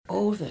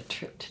Oh, the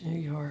trip to New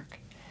York.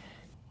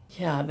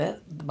 Yeah,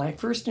 my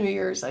first New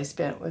Year's I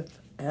spent with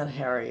Aunt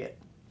Harriet.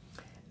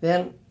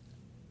 Then,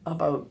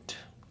 about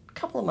a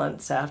couple of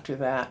months after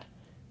that,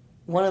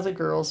 one of the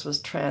girls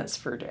was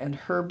transferred, and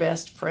her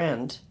best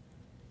friend,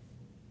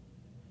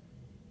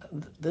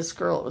 this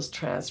girl that was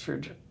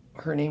transferred,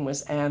 her name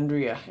was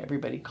Andrea.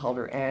 Everybody called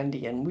her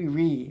Andy, and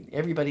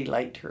everybody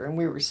liked her, and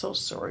we were so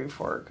sorry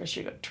for her because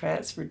she got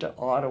transferred to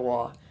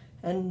Ottawa,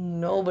 and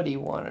nobody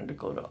wanted to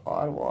go to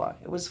Ottawa.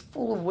 It was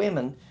full of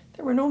women.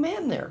 There were no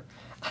men there.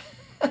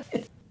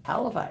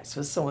 Halifax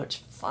was so much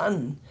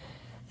fun,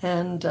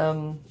 and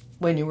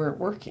when you weren't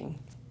working.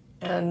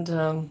 And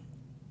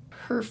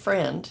her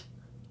friend,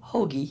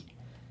 Hoagie,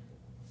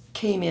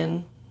 came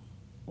in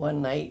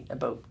one night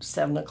about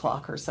 7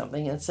 o'clock or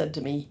something and said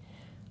to me,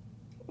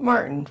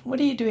 Martin, what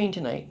are you doing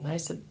tonight? And I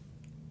said,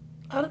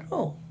 I don't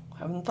know. I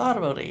haven't thought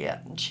about it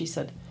yet. And she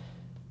said,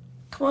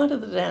 come on to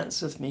the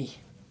dance with me.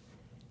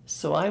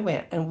 So I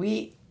went, and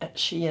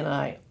she and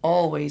I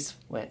always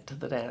went to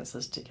the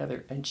dances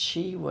together, and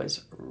she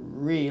was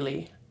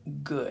really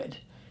good.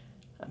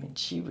 I mean,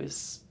 she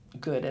was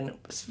good, and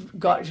it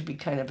got to be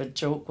kind of a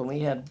joke when we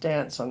had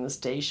dance on the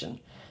station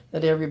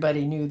that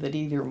everybody knew that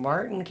either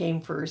Martin came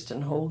first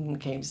and Holden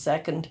came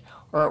second,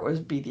 or it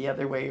would be the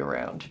other way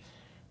around.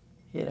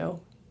 You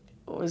know,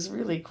 it was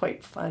really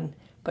quite fun.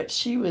 But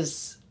she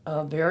was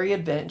very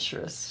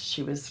adventurous.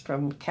 She was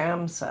from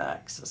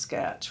Kamsack,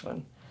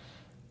 Saskatchewan,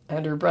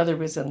 and her brother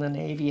was in the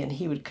Navy, and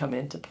he would come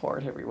into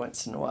port every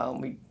once in a while,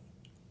 and we'd,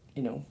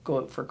 go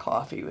out for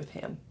coffee with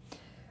him.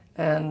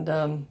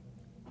 And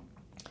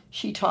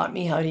she taught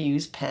me how to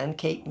use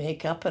pancake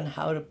makeup and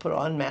how to put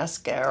on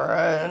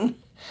mascara.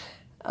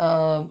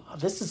 And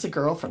this is a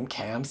girl from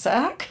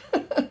Kamsack.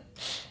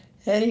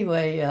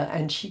 Anyway,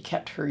 and she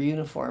kept her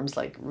uniforms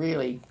like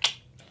really,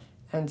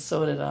 and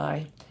so did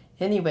I.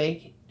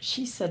 Anyway,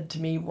 she said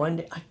to me one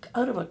day,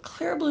 out of a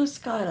clear blue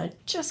sky, and I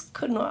just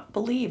could not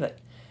believe it.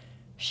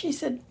 She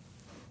said,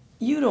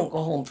 you don't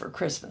go home for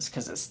Christmas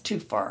because it's too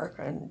far,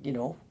 and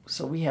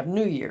so we have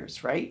New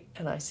Year's, right?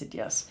 And I said,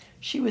 yes.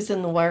 She was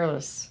in the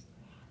wireless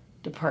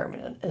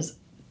department. As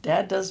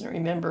Dad doesn't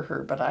remember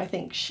her, but I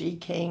think she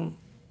came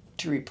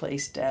to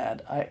replace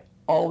Dad. I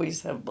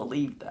always have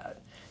believed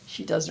that.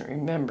 She doesn't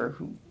remember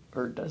who,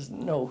 or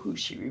doesn't know who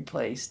she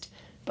replaced,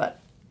 but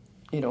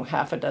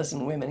half a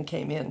dozen women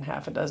came in,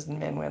 half a dozen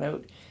men went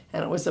out,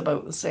 and it was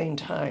about the same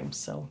time.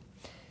 So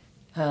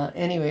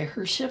anyway,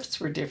 her shifts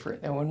were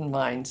different than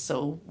mine,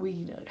 so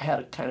we had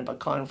a kind of a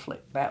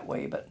conflict that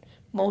way, but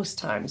most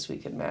times we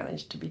could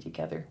manage to be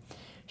together.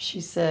 She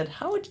said,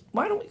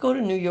 why don't we go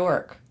to New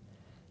York?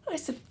 I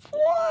said,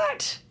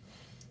 what?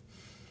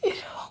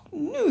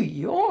 New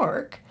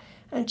York?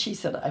 And she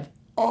said, I've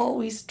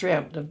always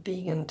dreamt of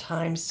being in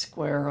Times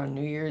Square on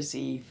New Year's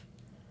Eve.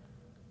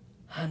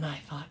 And I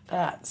thought,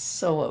 that's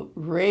so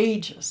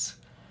outrageous.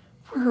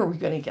 Where are we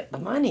going to get the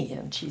money?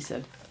 And she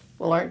said,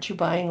 well, aren't you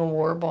buying a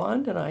war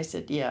bond? And I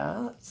said,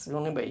 yeah, that's the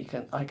only way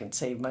I can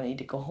save money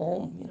to go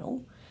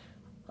home,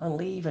 on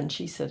leave. And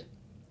she said,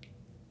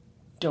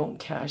 don't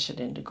cash it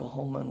in to go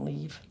home on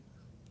leave.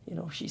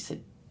 She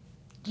said,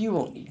 you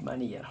won't need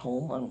money at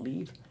home on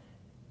leave.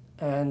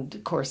 And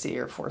of course, the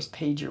Air Force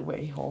paid your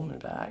way home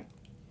and back.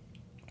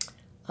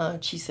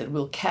 She said,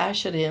 we'll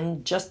cash it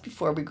in just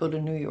before we go to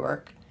New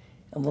York,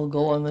 and we'll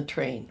go on the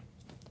train.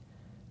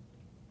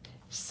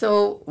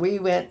 So we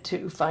went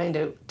to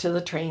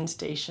the train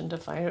station to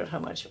find out how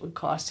much it would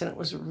cost, and it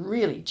was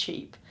really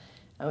cheap.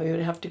 And we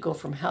would have to go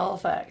from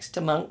Halifax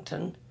to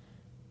Moncton,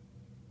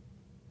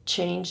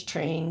 change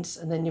trains,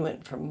 and then you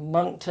went from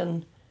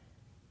Moncton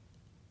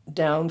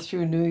down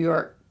through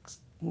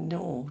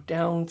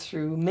down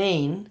through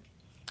Maine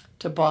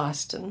to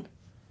Boston,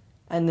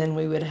 and then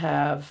we would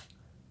have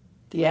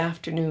the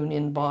afternoon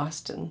in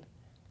Boston,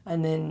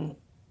 and then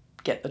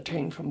get the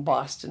train from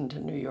Boston to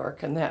New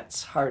York, and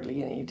that's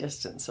hardly any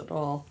distance at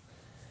all.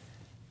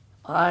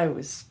 I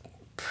was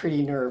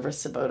pretty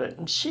nervous about it,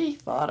 and she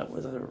thought it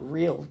was a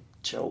real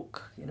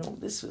joke.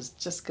 This was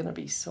just going to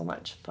be so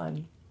much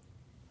fun.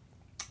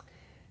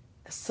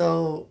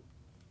 So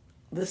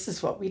this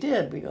is what we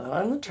did. We got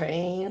on the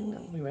train,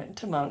 and we went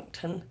to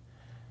Moncton,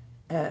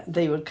 and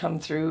they would come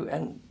through,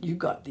 and you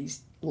got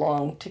these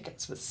long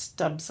tickets with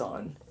stubs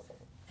on,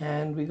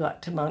 and we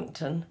got to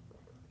Moncton,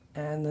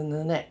 and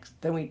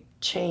then we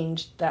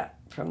changed that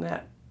from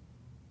that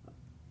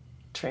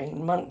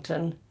train,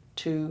 Moncton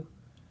to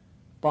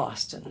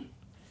Boston.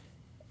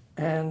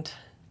 And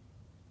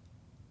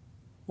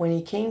when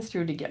he came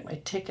through to get my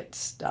ticket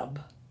stub,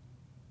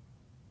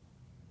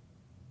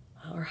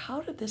 or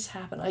how did this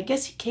happen? I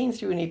guess he came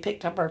through and he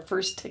picked up our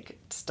first ticket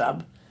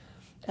stub,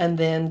 and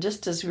then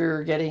just as we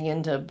were getting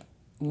into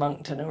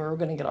Moncton and we were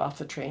going to get off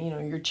the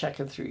train, you're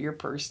checking through your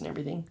purse and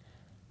everything,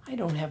 I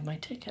don't have my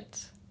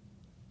tickets.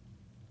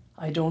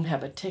 I don't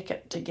have a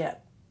ticket to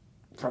get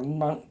from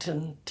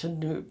Moncton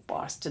to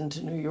Boston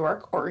to New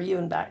York, or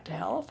even back to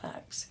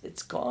Halifax.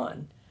 It's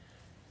gone.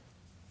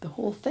 The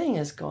whole thing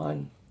is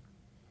gone.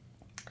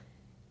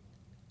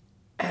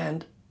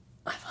 And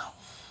I thought,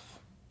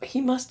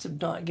 he must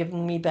have not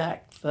given me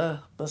back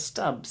the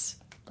stubs.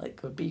 Like,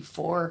 it would be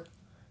 4,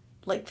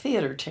 like,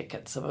 theater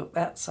tickets about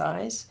that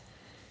size.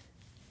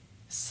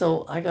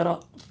 So I got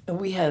off, and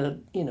we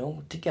had,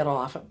 to get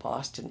off at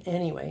Boston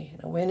anyway.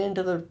 And I went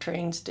into the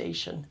train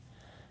station,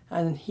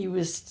 and he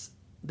was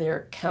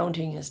there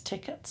counting his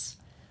tickets.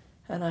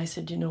 And I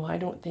said, I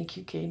don't think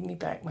you gave me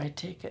back my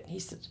ticket. And he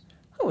said,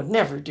 I would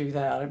never do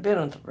that. I've been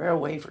on the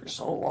railway for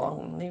so long,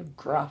 and they're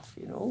gruff.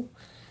 And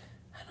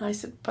I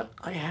said, but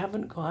I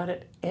haven't got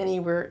it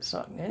anywhere. It's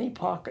not in any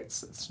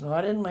pockets. It's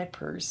not in my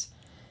purse.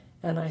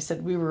 And I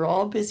said, we were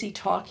all busy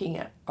talking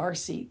at our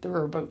seat. There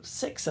were about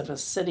 6 of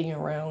us sitting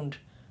around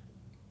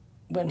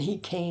when he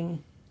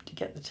came to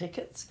get the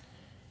tickets.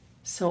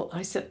 So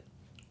I said,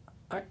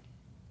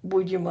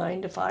 would you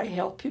mind if I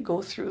help you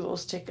go through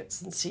those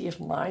tickets and see if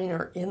mine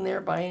are in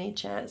there by any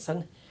chance?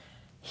 And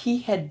he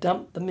had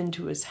dumped them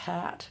into his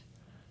hat.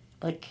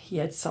 Like, he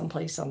had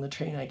someplace on the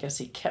train, I guess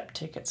he kept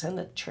tickets, and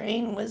the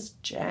train was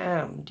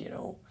jammed,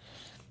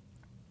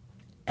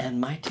 And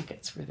my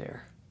tickets were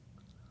there.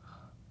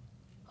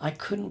 I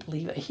couldn't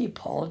believe it. He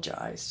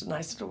apologized, and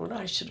I said, well,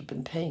 I should have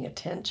been paying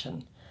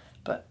attention.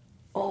 But,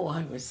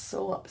 I was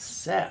so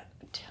upset.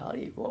 I tell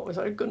you, what was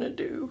I going to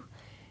do?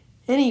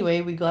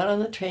 Anyway, we got on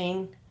the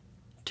train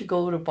to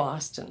go to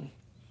Boston.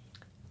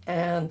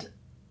 And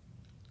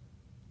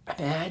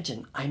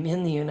imagine, I'm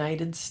in the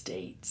United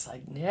States.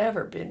 I'd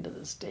never been to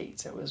the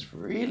States. It was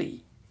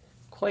really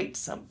quite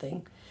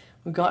something.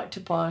 We got to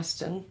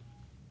Boston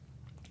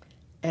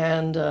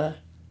and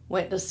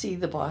went to see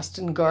the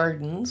Boston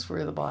Gardens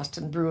where the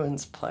Boston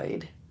Bruins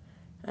played.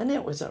 And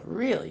it was a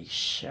really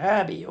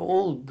shabby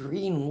old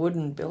green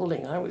wooden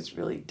building. I was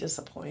really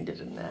disappointed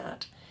in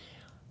that.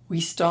 We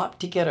stopped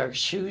to get our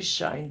shoes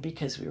shined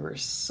because we were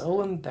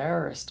so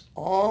embarrassed.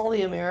 All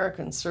the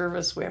American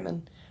service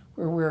women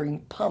were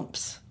wearing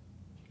pumps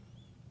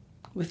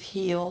with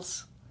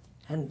heels,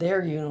 and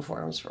their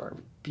uniforms were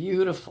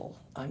beautiful.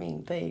 I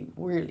mean, they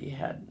really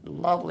had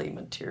lovely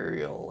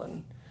material,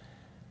 and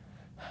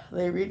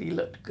they really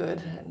looked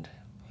good. And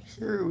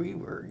here we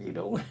were,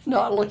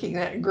 not looking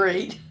that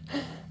great.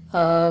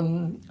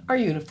 Our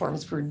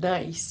uniforms were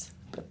nice,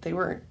 but they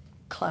weren't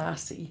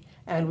classy.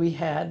 And we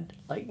had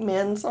like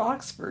men's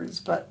Oxfords,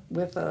 but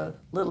with a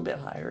little bit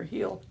higher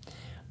heel.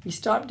 We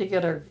stopped to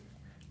get our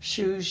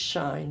shoes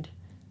shined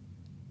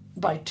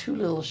by 2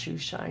 little shoe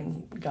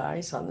shine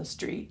guys on the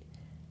street,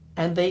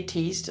 and they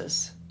teased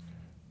us.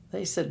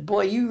 They said,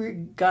 boy,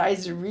 you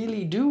guys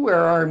really do wear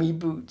army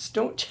boots,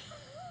 don't you?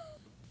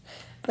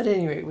 But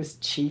anyway, it was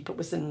cheap. It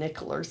was a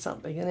nickel or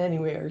something. And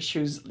anyway, our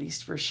shoes at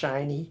least were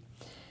shiny.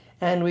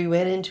 And we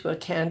went into a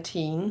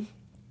canteen,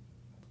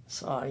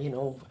 saw,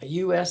 a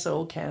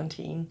USO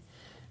canteen.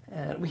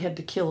 And we had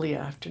to kill the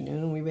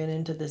afternoon. We went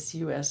into this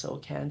USO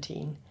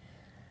canteen.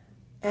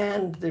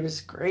 And there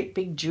was a great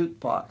big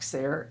jukebox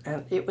there,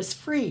 and it was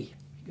free.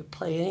 You could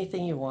play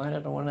anything you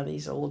wanted on one of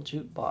these old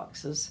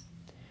jukeboxes.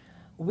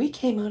 We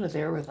came out of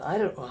there with I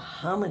don't know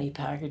how many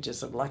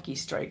packages of Lucky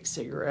Strike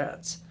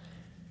cigarettes,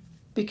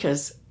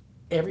 because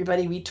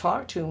everybody we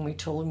talked to, and we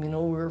told them, we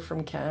were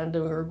from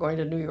Canada, we were going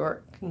to New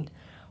York, and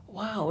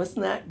wow,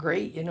 isn't that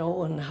great,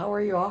 and how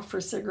are you off for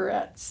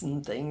cigarettes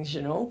and things,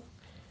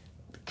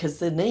 because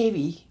the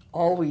Navy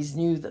always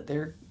knew that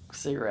their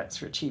cigarettes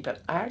were cheap. And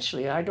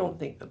actually, I don't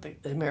think that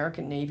the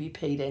American Navy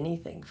paid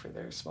anything for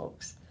their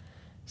smokes.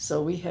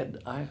 So we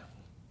had, I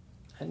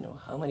don't know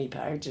how many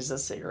packages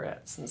of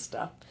cigarettes and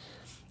stuff.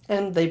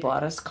 And they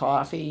bought us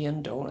coffee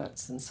and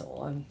donuts and so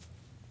on.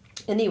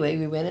 Anyway,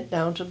 we went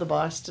down to the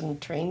Boston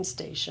train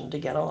station to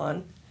get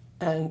on.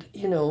 And,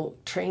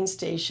 train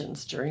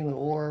stations during the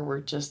war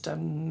were just a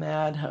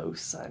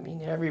madhouse. I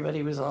mean,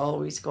 everybody was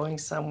always going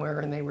somewhere,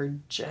 and they were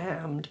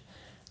jammed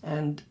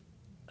and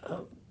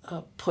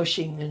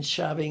pushing and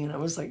shoving, and it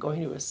was like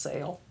going to a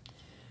sale.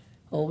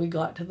 Well, we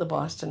got to the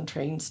Boston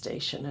train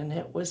station, and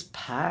it was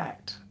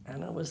packed,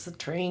 and it was the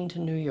train to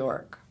New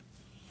York.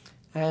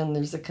 And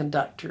there's a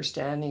conductor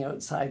standing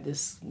outside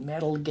this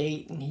metal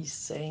gate, and he's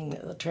saying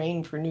that the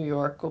train for New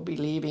York will be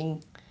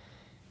leaving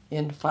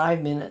in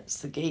 5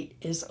 minutes. The gate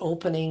is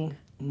opening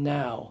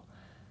now.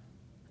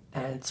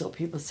 And so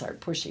people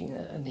start pushing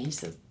it, and he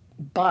said,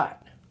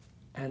 but,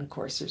 and of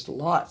course there's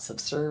lots of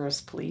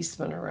service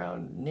policemen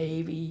around,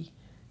 Navy,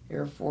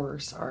 Air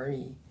Force,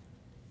 Army,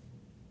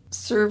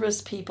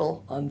 service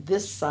people on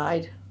this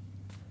side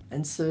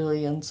and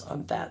civilians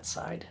on that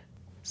side.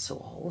 So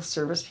all the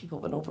service people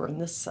went over on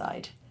this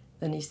side.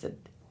 Then he said,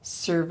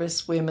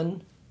 service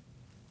women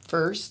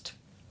first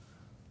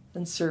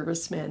and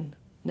servicemen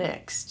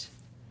next.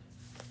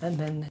 And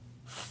then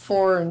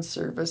foreign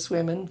service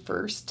women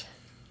first.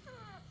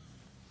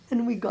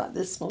 And we got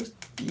this most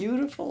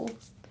beautiful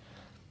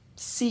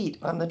seat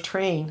on the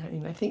train. I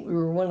mean, I think we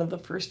were one of the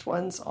first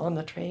ones on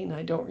the train.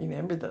 I don't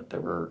remember that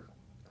there were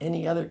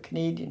any other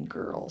Canadian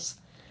girls.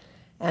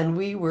 And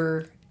we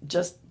were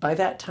just, by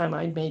that time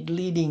I'd made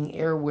leading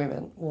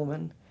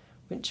woman,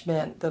 which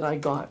meant that I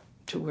got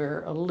to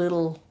wear a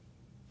little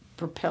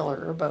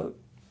propeller about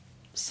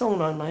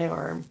sewn on my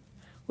arm,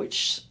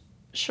 which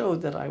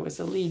showed that I was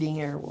a leading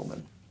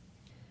airwoman.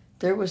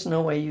 There was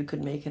no way you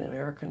could make an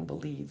American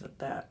believe that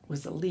that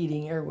was a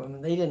leading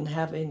airwoman. They didn't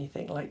have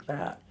anything like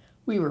that.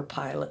 We were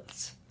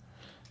pilots.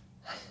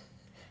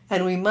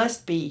 And we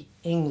must be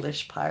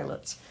English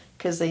pilots,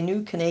 because they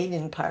knew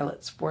Canadian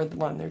pilots wore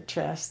them on their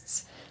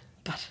chests.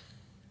 But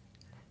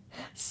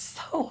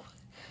so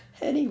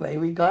anyway,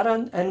 we got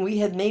on, and we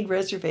had made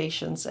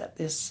reservations at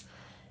this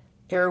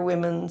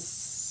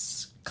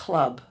Airwomen's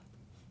Club,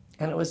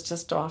 and it was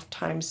just off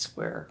Times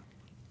Square.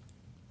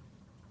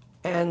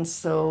 And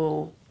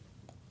so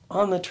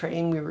on the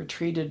train, we were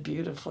treated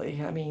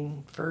beautifully. I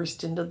mean,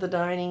 first into the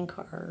dining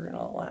car and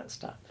all that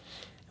stuff.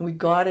 And we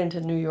got into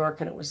New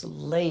York, and it was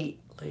late,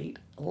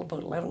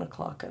 about 11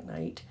 o'clock at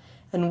night.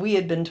 And we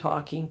had been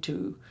talking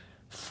to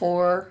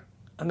 4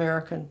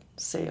 American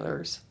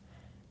sailors.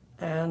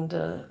 And,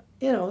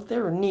 you know, they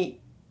were neat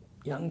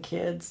young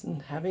kids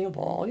and having a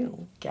ball, you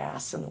know,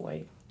 gassing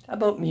away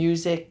about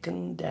music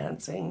and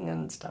dancing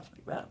and stuff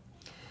like that.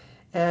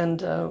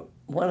 And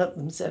one of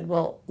them said,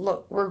 well,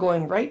 look, we're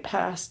going right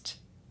past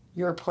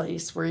your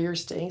place where you're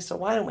staying, so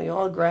why don't we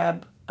all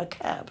grab a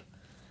cab?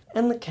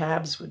 And the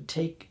cabs would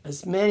take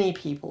as many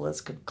people as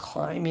could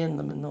climb in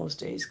them in those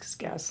days because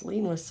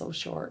gasoline was so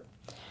short.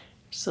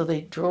 So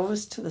they drove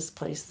us to this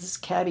place. This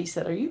cabbie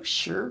said, are you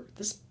sure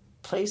this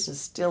place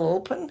is still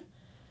open?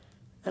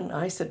 And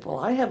I said, well,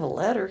 I have a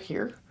letter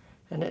here,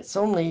 and it's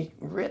only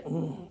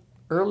written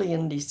early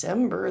in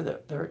December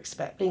that they're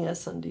expecting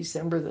us on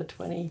December the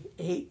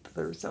 28th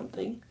or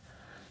something.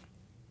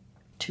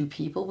 2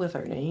 people with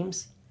our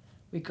names.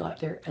 We got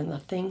there, and the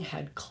thing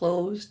had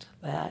closed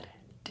that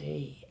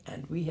day,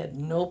 and we had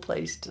no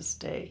place to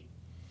stay.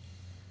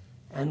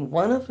 And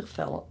one of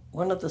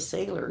the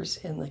sailors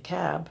in the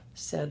cab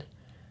said,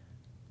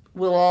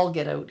 we'll all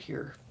get out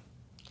here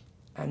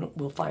and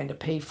we'll find a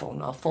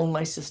payphone. I'll phone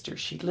my sister.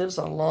 She lives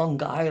on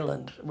Long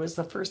Island. It was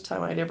the first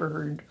time I'd ever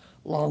heard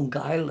Long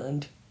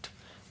Island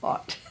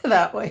talked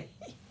that way.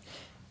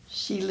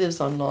 She lives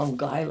on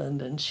Long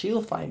Island, and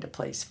she'll find a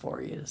place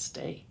for you to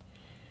stay.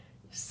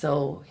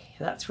 So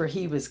that's where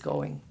he was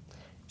going.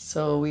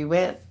 So we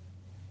went,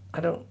 I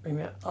don't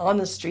remember, on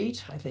the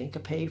street, I think, a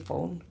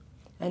payphone,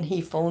 and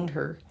he phoned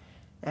her,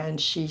 and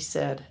she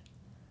said,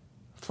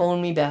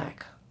 phone me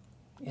back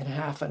in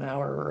half an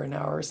hour or an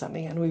hour or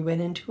something. And we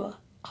went into a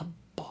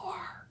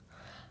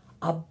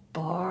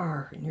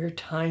bar near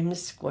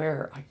Times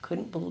Square. I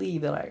couldn't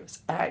believe that I was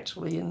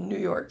actually in New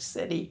York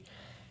City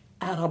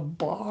at a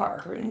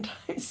bar in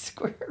Times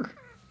Square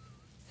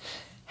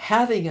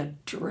having a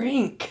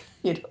drink,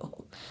 you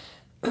know.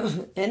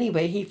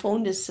 Anyway, he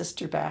phoned his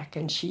sister back,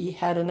 and she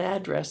had an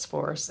address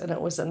for us, and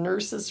it was a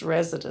nurse's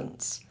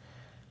residence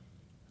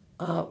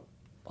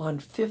on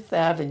Fifth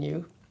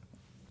Avenue,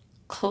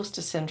 close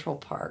to Central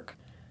Park.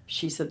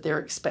 She said, they're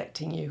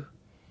expecting you.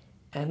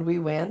 And we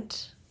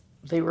went.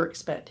 They were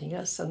expecting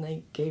us, and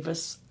they gave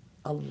us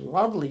a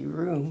lovely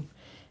room.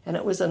 And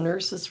it was a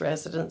nurse's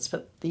residence,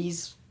 but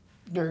these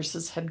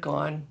nurses had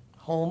gone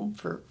home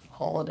for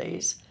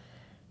holidays,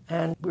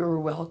 and we were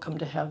welcome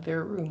to have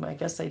their room. I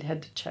guess I'd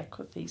had to check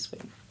with these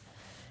women.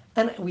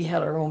 And we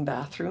had our own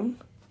bathroom.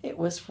 It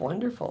was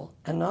wonderful.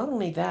 And not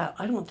only that,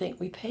 I don't think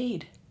we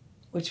paid,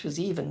 which was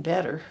even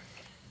better.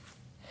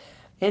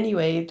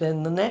 Anyway,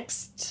 then the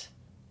next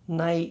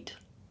night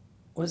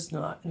was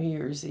not New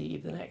Year's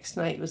Eve. The next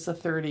night was the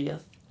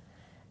 30th.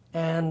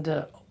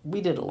 And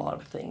we did a lot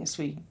of things.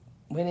 We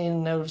went in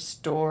and out of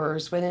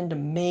stores, went into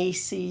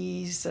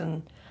Macy's,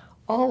 and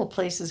all the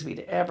places we'd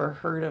ever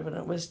heard of. And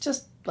it was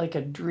just like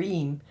a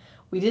dream.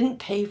 We didn't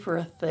pay for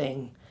a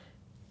thing.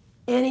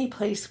 Any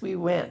place we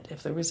went,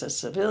 if there was a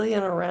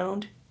civilian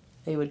around,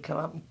 they would come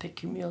up and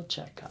pick your meal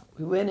check up.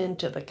 We went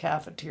into the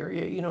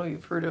cafeteria. You know,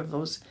 you've heard of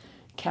those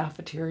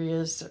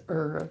cafeterias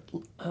or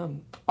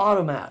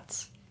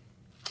automats.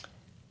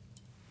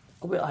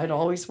 I'd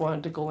always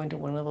wanted to go into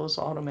one of those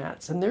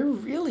automats, and they're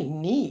really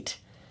neat.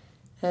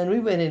 And we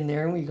went in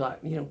there, and we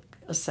got, you know,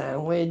 a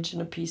sandwich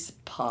and a piece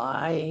of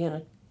pie and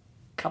a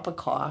cup of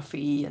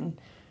coffee. And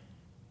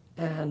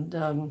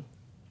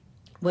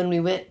when we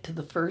went to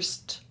the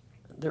first,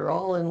 they're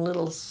all in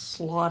little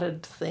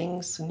slotted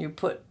things, and you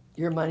put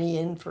your money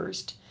in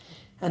first.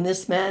 And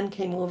this man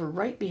came over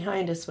right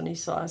behind us when he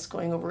saw us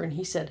going over, and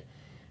he said,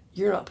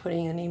 you're not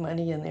putting any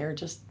money in there,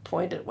 just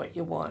point at what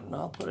you want and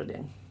I'll put it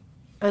in.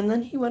 And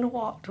then he went and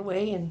walked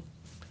away and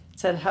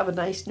said, have a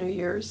nice New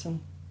Year's, and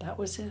that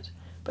was it.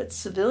 But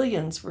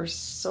civilians were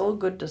so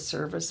good to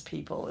service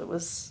people. It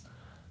was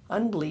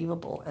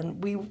unbelievable.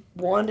 And we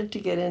wanted to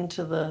get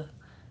into the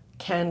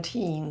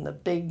canteen, the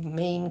big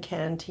main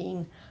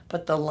canteen,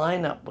 but the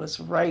lineup was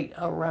right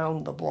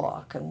around the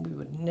block, and we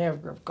would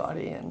never have got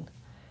in.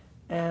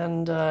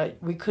 And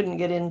we couldn't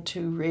get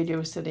into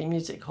Radio City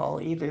Music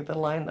Hall either. The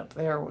lineup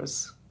there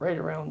was right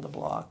around the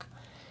block.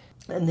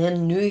 And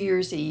then New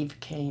Year's Eve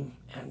came,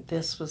 and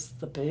this was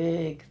the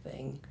big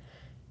thing.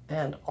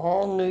 And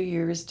all New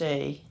Year's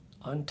Day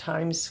on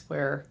Times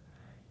Square,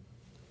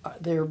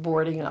 they're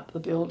boarding up the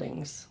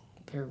buildings.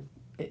 They're,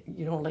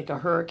 you know, like a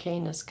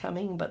hurricane is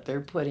coming, but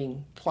they're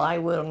putting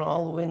plywood on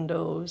all the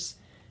windows,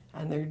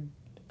 and they're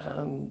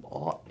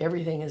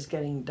Everything is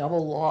getting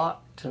double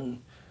locked,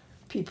 and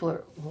people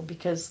are, well,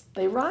 because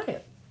they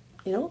riot.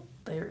 You know,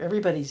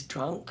 everybody's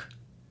drunk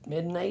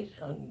midnight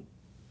on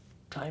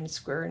Times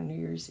Square on New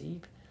Year's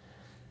Eve.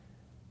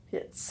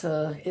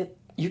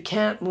 You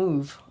can't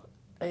move.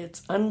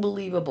 It's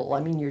unbelievable. I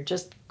mean, you're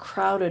just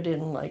crowded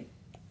in, like,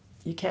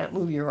 you can't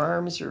move your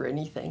arms or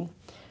anything,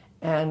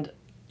 and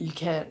you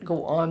can't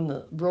go on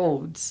the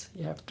roads.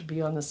 You have to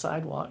be on the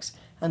sidewalks,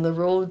 and the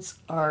roads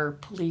are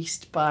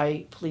policed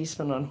by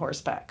policemen on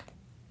horseback,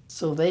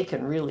 so they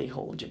can really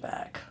hold you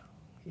back.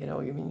 You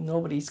know, I mean,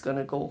 nobody's going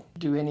to go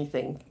do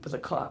anything with a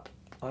cop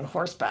on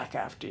horseback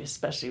after you,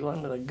 especially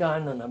one with a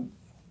gun and a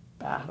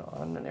bat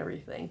on and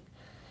everything.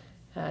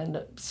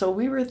 And so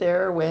we were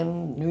there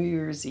when New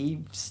Year's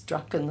Eve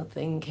struck and the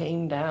thing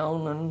came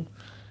down, and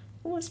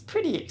it was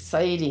pretty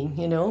exciting,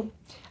 you know.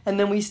 And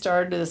then we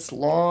started this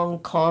long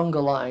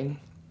conga line,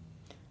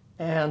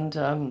 and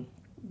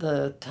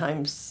the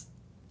Times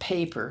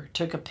paper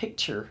took a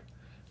picture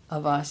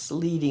of us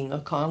leading a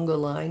conga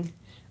line.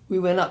 We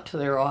went up to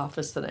their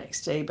office the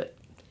next day, but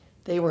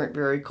they weren't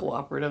very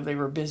cooperative. They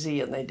were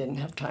busy and they didn't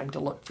have time to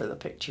look for the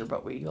picture,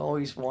 but we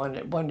always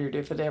wondered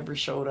if it ever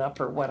showed up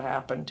or what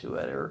happened to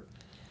it. Or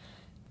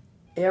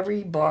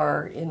every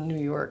bar in New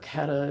York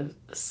had a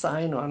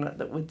sign on it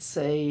that would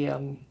say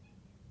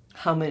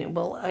how many,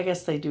 well, I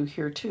guess they do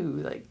here too,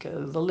 like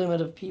the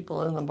limit of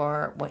people in the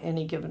bar at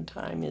any given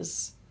time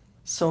is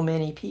so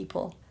many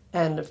people.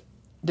 And if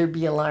there'd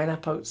be a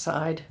lineup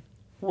outside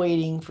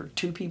waiting for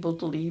 2 people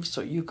to leave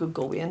so you could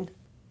go in.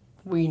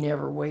 We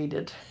never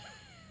waited.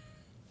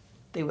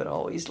 They would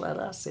always let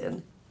us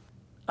in.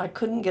 I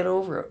couldn't get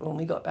over it when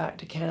we got back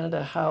to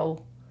Canada,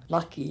 how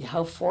lucky,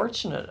 how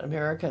fortunate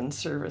American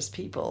service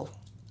people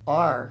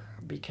are,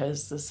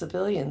 because the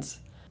civilians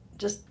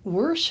just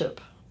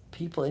worship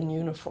people in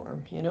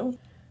uniform, you know.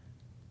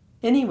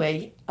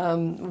 Anyway,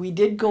 we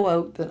did go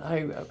out,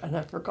 and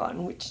I've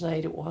forgotten which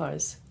night it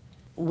was,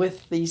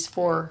 with these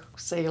 4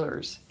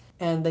 sailors,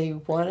 and they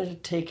wanted to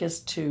take us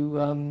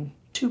to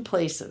 2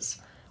 places.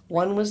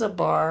 One was a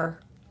bar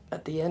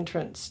at the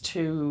entrance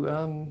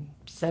to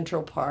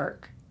Central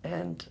Park,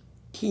 and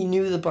he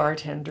knew the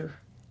bartender.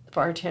 The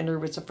bartender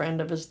was a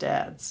friend of his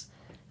dad's,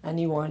 and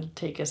he wanted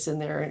to take us in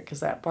there because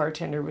that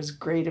bartender was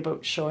great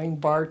about showing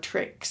bar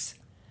tricks.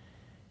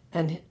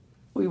 And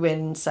we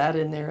went and sat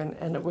in there,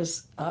 and it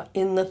was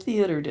in the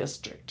theater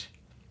district.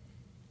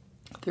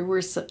 It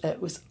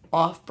was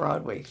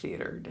off-Broadway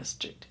theater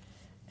district.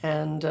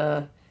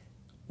 And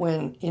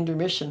when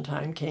intermission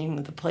time came,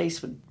 the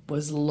place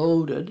was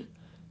loaded,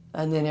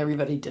 and then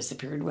everybody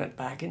disappeared, went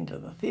back into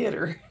the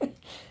theater.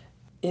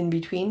 In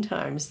between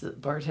times, the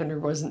bartender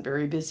wasn't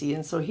very busy,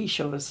 and so he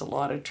showed us a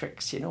lot of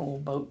tricks, you know,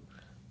 about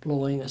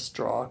blowing a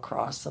straw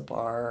across the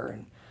bar.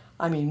 And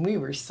I mean, we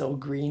were so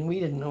green, we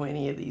didn't know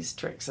any of these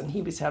tricks, and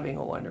he was having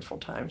a wonderful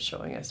time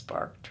showing us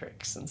bar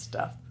tricks and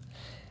stuff.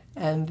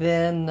 And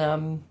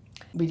then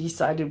we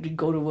decided we'd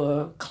go to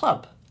a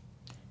club,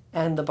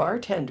 and the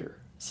bartender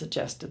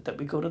suggested that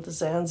we go to the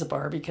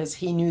Zanzibar because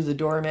he knew the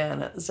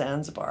doorman at the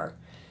Zanzibar.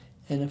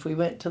 And if we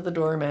went to the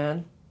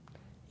doorman,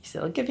 he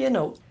said, I'll give you a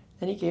note.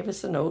 And he gave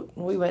us a note,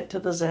 and we went to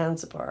the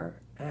Zanzibar.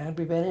 And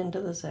we went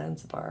into the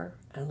Zanzibar,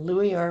 and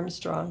Louis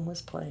Armstrong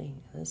was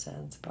playing in the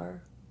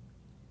Zanzibar.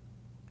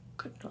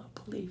 Could not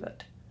believe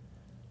it.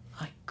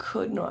 I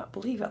could not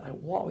believe it.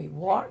 We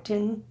walked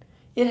in.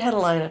 It had a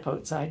lineup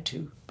outside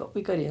too, but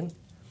we got in.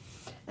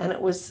 And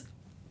it was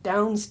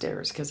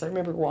downstairs, because I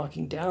remember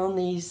walking down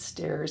these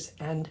stairs,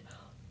 and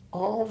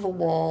all the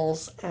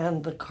walls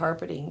and the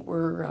carpeting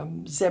were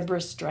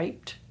zebra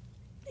striped.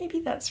 Maybe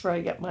that's where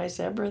I get my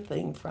zebra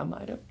thing from,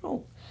 I don't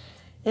know.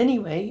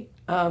 Anyway,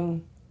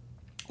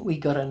 we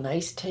got a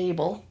nice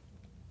table,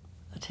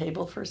 a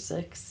table for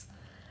 6,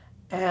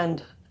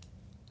 and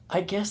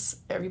I guess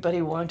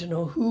everybody wanted to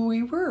know who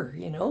we were,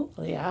 you know.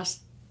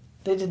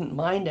 They didn't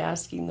mind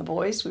asking the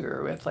boys we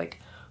were with, like,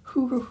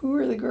 who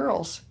are the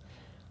girls?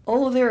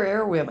 Oh, they're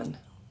air women.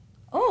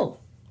 Oh,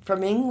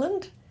 from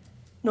England?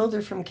 No,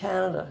 they're from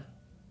Canada.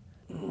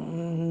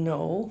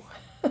 No.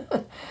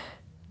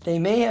 They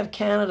may have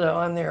Canada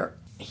on there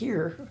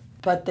here,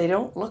 but they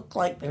don't look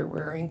like they're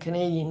wearing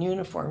Canadian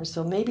uniforms,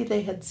 so maybe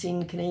they had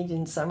seen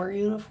Canadian summer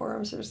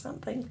uniforms or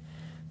something.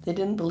 They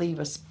didn't believe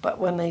us, but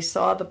when they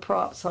saw the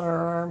props on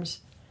our arms,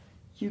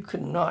 you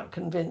could not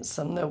convince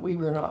them that we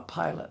were not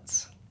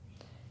pilots.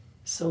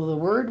 So the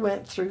word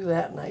went through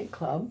that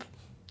nightclub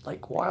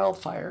like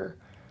wildfire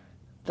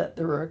that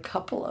there were a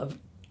couple of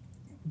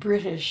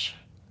British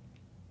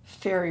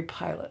ferry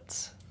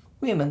pilots,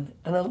 women,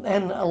 and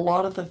a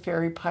lot of the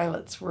ferry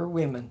pilots were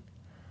women.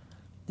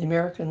 The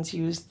Americans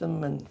used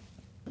them, and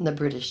the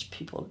British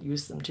people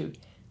used them too.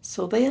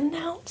 So they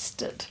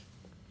announced it.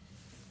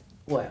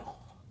 Well,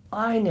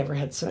 I never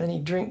had so many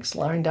drinks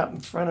lined up in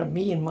front of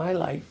me in my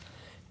life.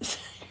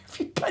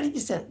 Everybody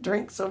sent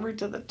drinks over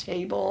to the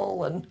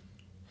table and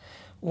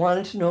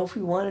wanted to know if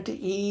we wanted to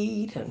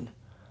eat, and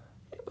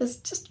it was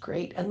just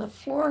great. And the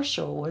floor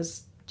show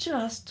was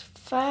just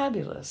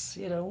fabulous,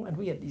 you know, and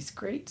we had these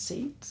great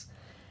seats.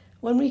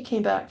 when we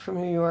came back from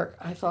New York,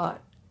 I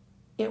thought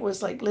it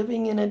was like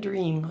living in a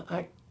dream.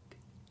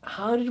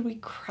 How did we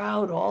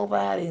crowd all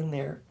that in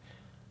there?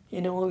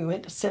 You know, we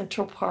went to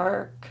Central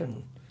Park,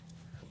 and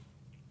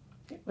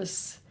it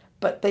was,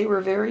 but they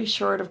were very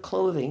short of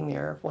clothing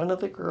there. One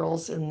of the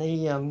girls in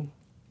the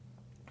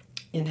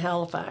in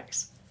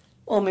Halifax,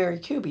 well, Mary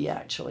Kuby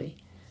actually,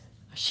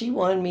 she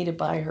wanted me to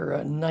buy her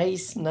a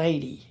nice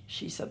nightie.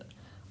 She said,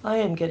 I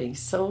am getting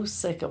so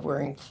sick of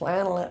wearing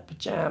flannelette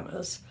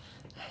pajamas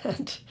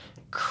and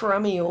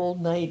crummy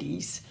old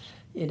nighties.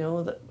 You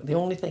know, the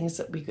only things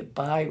that we could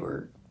buy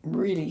were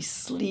really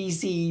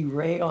sleazy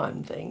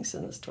rayon things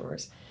in the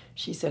stores.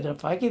 She said,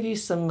 if I give you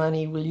some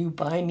money, will you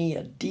buy me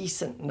a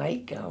decent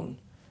nightgown?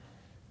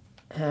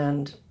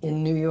 And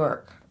in New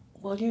York,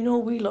 well, you know,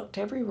 we looked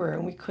everywhere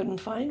and we couldn't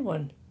find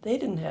one. They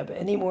didn't have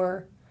any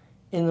more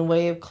in the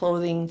way of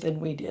clothing than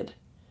we did.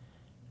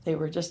 They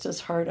were just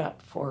as hard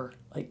up for,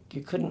 like,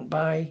 you couldn't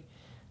buy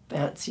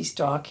fancy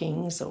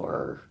stockings,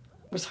 or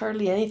there was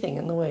hardly anything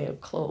in the way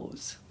of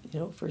clothes. You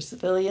know, for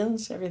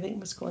civilians, everything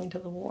was going to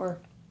the war.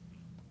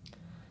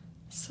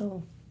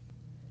 So,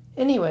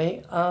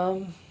 anyway,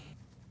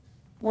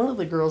 one of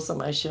the girls on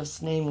my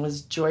shift's name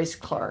was Joyce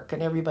Clark,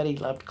 and everybody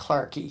loved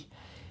Clarky.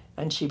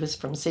 And she was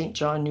from St.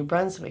 John, New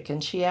Brunswick,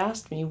 and she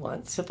asked me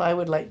once if I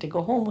would like to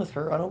go home with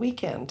her on a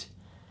weekend.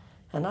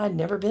 And I'd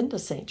never been to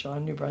St.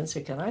 John, New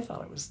Brunswick, and I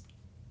thought it was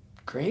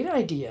a great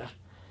idea.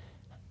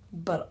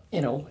 But,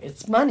 you know,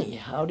 it's money.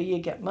 How do you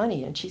get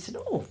money? And she said,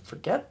 oh,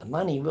 forget the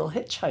money. We'll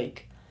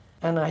hitchhike.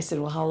 And I said,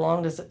 well, how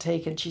long does it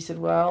take? And she said,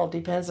 well, it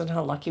depends on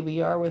how lucky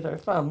we are with our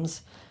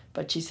thumbs.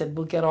 But she said,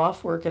 we'll get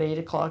off work at 8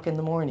 o'clock in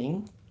the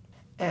morning,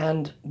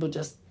 and we'll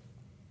just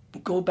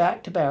go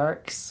back to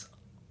barracks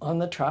on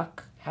the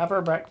truck, have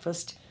our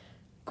breakfast,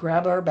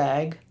 grab our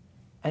bag,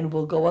 and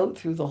we'll go out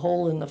through the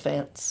hole in the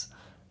fence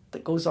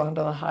that goes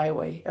onto the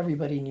highway.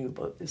 Everybody knew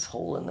about this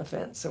hole in the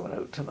fence that went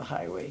out to the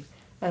highway.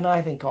 And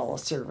I think all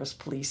the service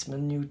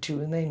policemen knew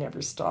too, and they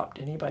never stopped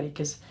anybody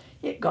because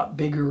it got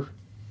bigger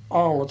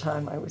all the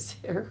time I was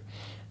there.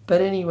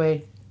 But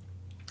anyway,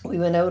 we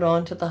went out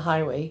onto the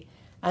highway,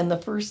 and the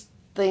first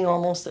thing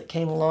almost that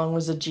came along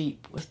was a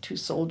Jeep with 2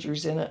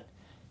 soldiers in it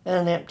and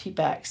an empty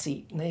back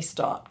seat, and they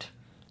stopped.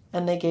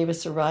 And they gave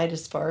us a ride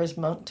as far as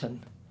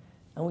Moncton.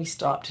 And we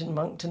stopped in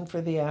Moncton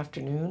for the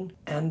afternoon,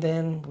 and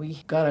then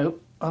we got out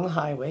on the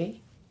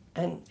highway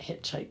and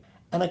hitchhiked.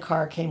 And a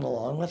car came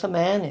along with a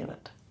man in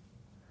it.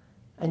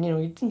 And, you know,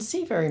 you didn't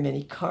see very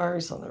many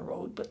cars on the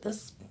road, but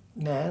this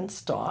man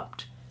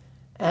stopped,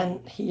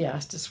 and he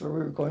asked us where we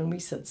were going. We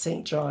said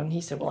St. John.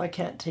 He said, well, I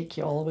can't take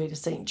you all the way to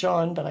St.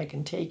 John, but I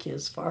can take you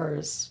as far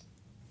as,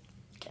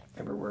 I can't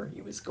remember where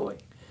he was going.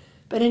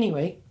 But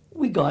anyway,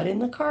 we got in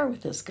the car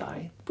with this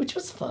guy, which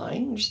was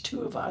fine. There's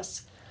 2 of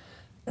us.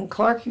 And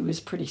Clarky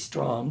was pretty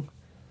strong.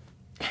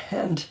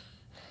 And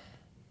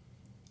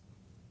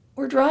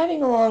we're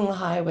driving along the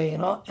highway,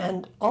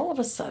 and all of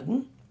a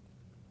sudden,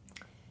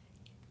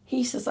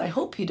 he says, I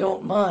hope you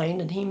don't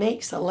mind. And he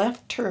makes a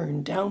left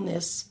turn down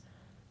this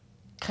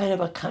kind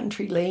of a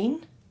country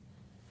lane.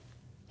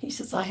 He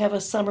says, I have a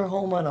summer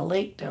home on a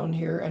lake down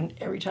here, and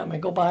every time I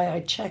go by,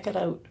 I check it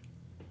out.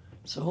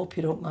 So hope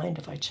you don't mind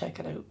if I check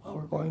it out while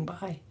we're going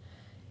by.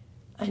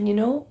 And you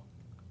know,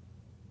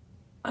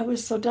 I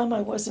was so dumb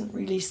I wasn't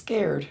really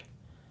scared.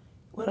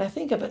 When I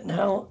think of it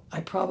now,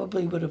 I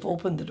probably would have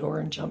opened the door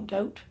and jumped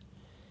out.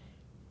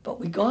 But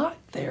we got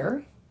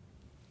there,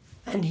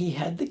 and he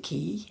had the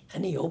key,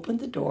 and he opened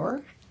the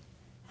door,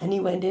 and he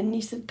went in, and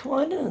he said, come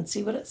on in and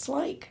see what it's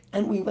like.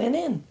 And we went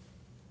in.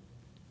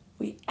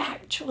 We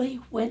actually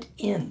went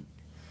in.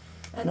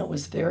 And it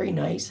was very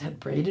nice, had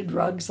braided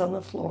rugs on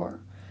the floor,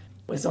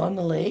 was on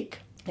the lake,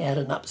 it had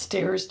an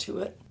upstairs to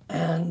it,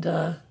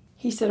 and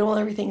he said, well,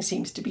 everything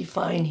seems to be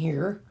fine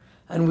here.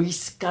 And we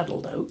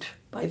scuttled out.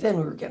 By then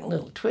we were getting a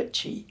little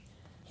twitchy.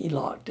 He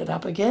locked it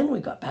up again.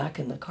 We got back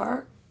in the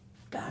car,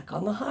 back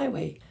on the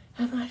highway.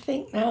 And I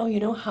think now,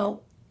 you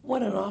know,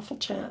 what an awful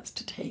chance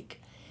to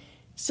take.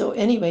 So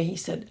anyway, he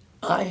said,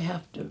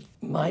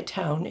 my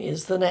town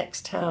is the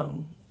next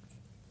town.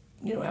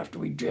 You know, after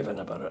we'd driven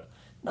about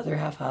another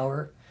half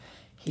hour,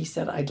 he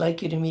said, I'd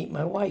like you to meet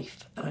my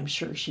wife, and I'm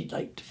sure she'd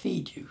like to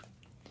feed you.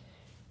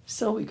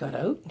 So we got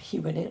out,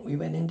 we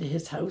went into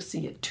his house.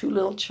 He had 2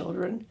 little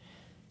children.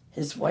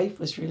 His wife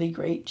was really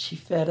great. She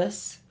fed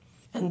us.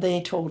 And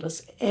they told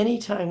us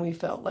anytime we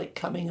felt like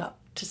coming up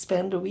to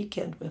spend a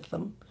weekend with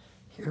them,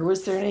 here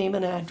was their name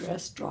and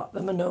address, drop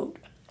them a note,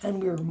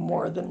 and we were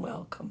more than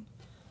welcome.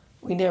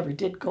 We never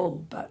did go,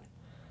 but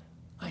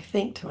I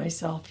think to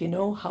myself, you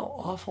know how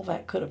awful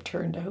that could have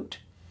turned out.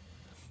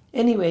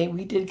 Anyway,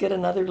 we did get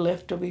another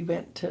lift, and we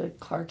went to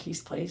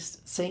Clarky's place,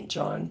 St.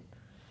 John,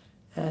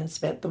 and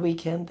spent the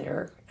weekend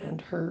there.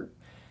 And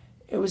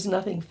it was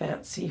nothing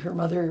fancy. Her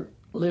mother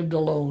lived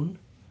alone,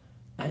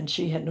 and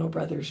she had no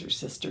brothers or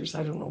sisters.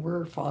 I don't know where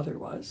her father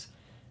was.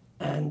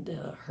 And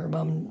her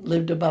mom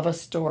lived above a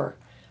store.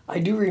 I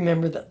do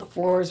remember that the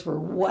floors were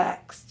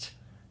waxed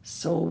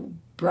so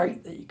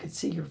bright that you could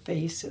see your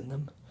face in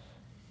them.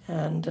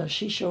 And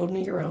she showed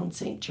me around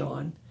St.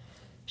 John.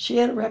 She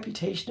had a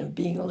reputation of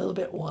being a little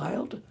bit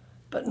wild,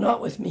 but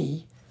not with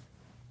me.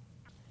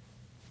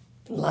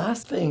 The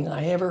last thing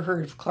I ever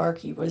heard of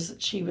Clarkie was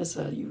that she was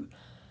a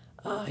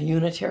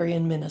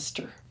Unitarian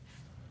minister.